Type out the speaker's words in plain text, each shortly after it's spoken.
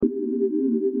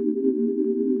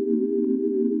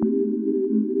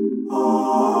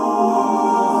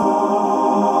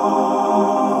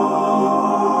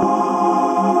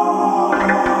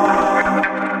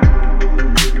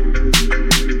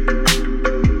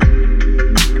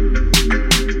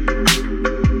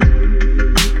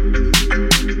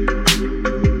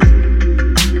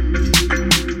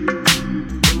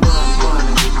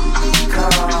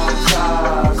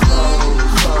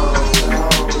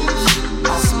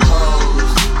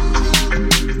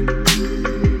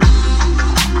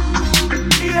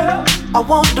I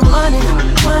want the money,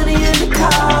 money in the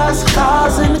cars,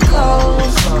 cars in the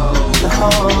clothes, the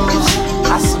hoes,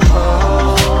 I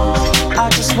suppose. I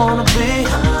just wanna be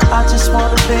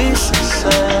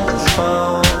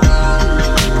successful.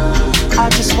 I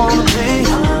just wanna be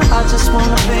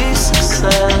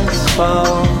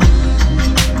successful.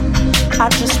 I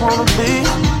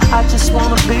just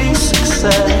wanna be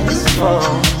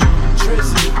successful.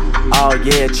 Oh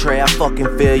yeah, Trey, I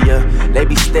fucking feel ya. They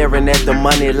be staring at the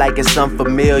money like it's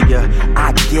unfamiliar.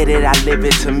 I get it, I live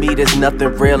it, to me there's nothing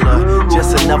realer.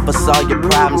 Just enough for solve your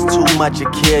problems, too much to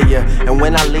kill ya. And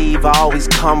when I leave, I always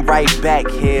come right back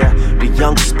here. The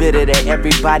young spitter that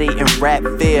everybody in rap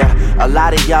fear. A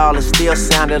lot of y'all are still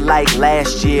sounding like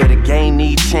last year. The game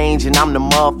need change and I'm the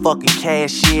motherfucking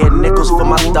cashier. Nickels for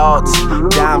my thoughts,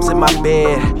 dimes in my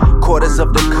bed. Quarters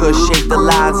of the kush shape the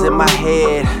lines in my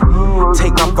head.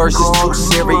 Take my verses too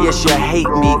serious, you hate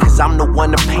me. Cause I'm the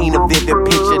one to paint a vivid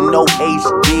picture, no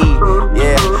HD.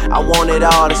 Yeah, I want it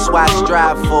all, that's why I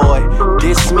strive for it.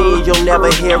 Diss me, you'll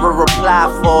never hear a reply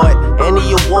for it.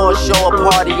 Any award show or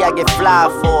party, I get fly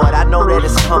for it. I know that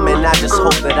it's coming, I just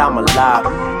hope that I'm alive.